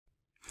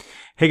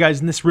Hey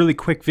guys, in this really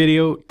quick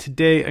video,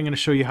 today I'm going to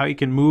show you how you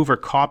can move or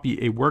copy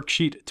a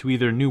worksheet to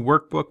either a new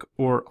workbook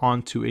or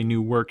onto a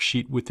new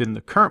worksheet within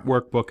the current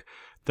workbook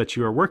that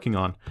you are working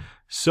on.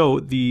 So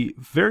the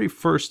very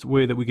first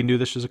way that we can do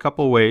this is a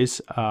couple of ways.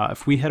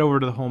 If we head over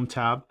to the Home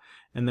tab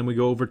and then we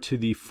go over to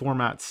the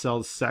Format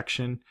Cells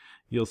section,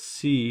 you'll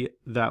see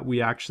that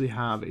we actually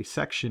have a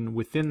section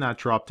within that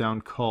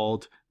drop-down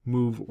called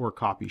Move or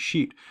Copy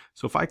Sheet.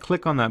 So if I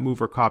click on that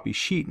Move or Copy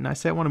Sheet and I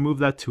say I want to move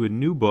that to a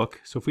new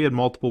book, so if we had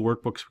multiple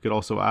workbooks, we could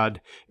also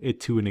add it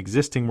to an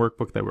existing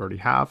workbook that we already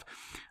have.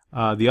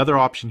 The other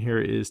option here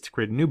is to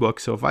create a new book.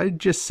 So if I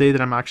just say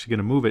that I'm actually going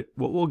to move it,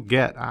 what we'll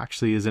get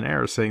actually is an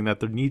error saying that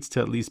there needs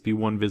to at least be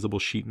one visible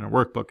sheet in our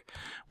workbook,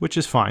 which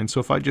is fine. So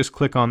if I just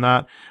click on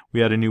that,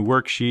 we add a new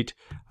worksheet,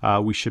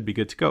 we should be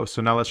good to go.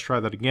 So now let's try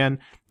that again.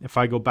 If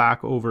I go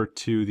back over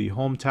to the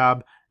Home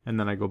tab and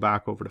then I go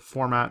back over to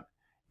Format,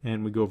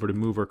 and we go over to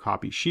Move or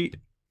Copy Sheet,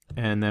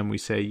 and then we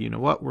say, you know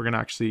what, we're going to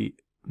actually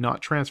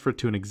not transfer it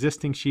to an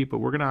existing sheet, but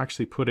we're going to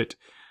actually put it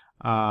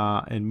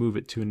and move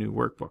it to a new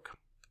workbook.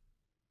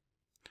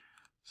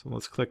 So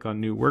let's click on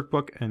New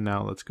Workbook, and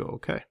now let's go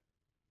OK.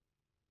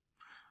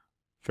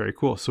 Very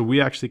cool. So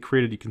we actually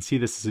created, you can see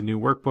this is a new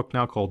workbook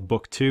now called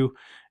Book 2,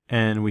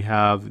 and we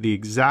have the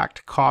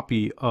exact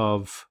copy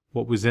of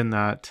what was in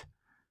that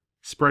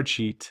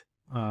spreadsheet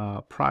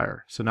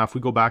prior. So now if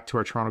we go back to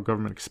our Toronto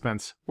Government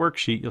Expense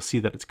worksheet, you'll see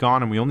that it's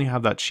gone and we only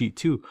have that Sheet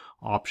 2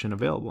 option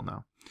available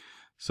now.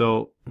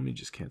 So let me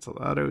just cancel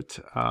that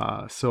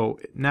out. So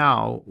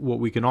now what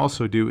we can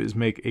also do is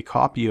make a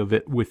copy of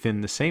it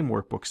within the same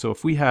workbook. So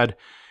if we had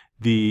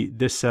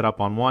this set up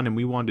on one and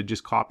we wanted to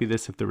just copy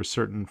this, if there were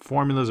certain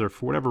formulas or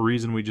for whatever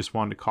reason we just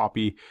wanted to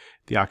copy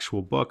the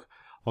actual book,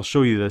 I'll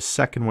show you the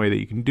second way that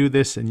you can do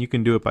this, and you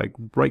can do it by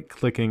right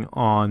clicking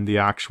on the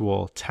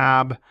actual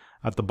tab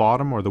at the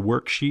bottom, or the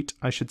worksheet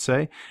I should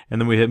say, and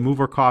then we hit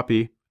Move or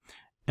Copy,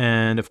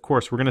 and of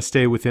course we're going to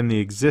stay within the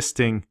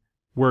existing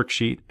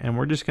worksheet and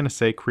we're just going to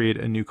say create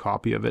a new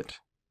copy of it.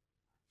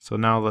 So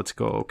now let's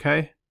go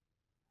OK.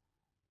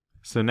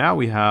 So now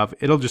we have,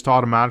 it'll just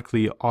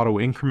automatically auto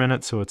increment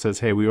it, so it says,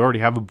 hey, we already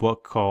have a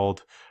book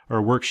called, or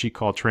a worksheet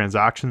called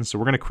Transactions, so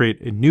we're going to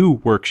create a new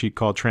worksheet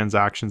called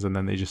Transactions, and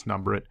then they just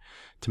number it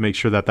to make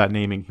sure that that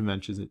naming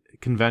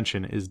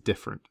convention is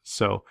different.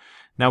 So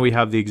now we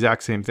have the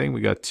exact same thing.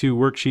 We got two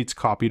worksheets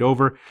copied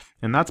over,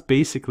 and that's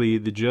basically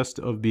the gist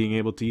of being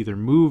able to either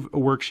move a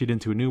worksheet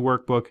into a new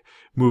workbook,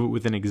 move it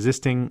within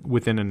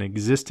an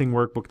existing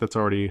workbook that's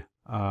already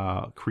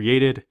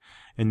created,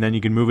 and then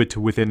you can move it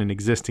to within an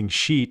existing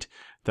sheet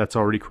that's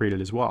already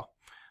created as well.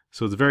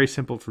 So it's very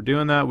simple for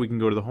doing that. We can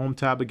go to the Home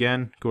tab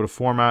again, go to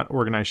Format,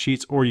 Organize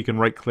Sheets, or you can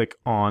right click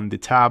on the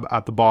tab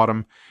at the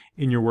bottom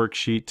in your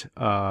worksheet.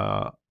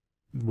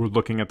 We're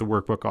looking at the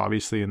workbook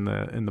obviously in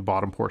the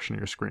bottom portion of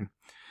your screen.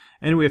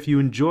 Anyway, if you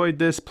enjoyed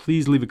this,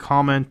 please leave a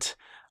comment.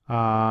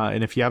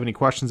 And if you have any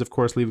questions, of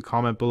course, leave a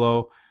comment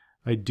below.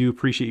 I do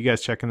appreciate you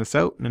guys checking this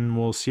out, and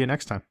we'll see you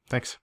next time.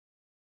 Thanks.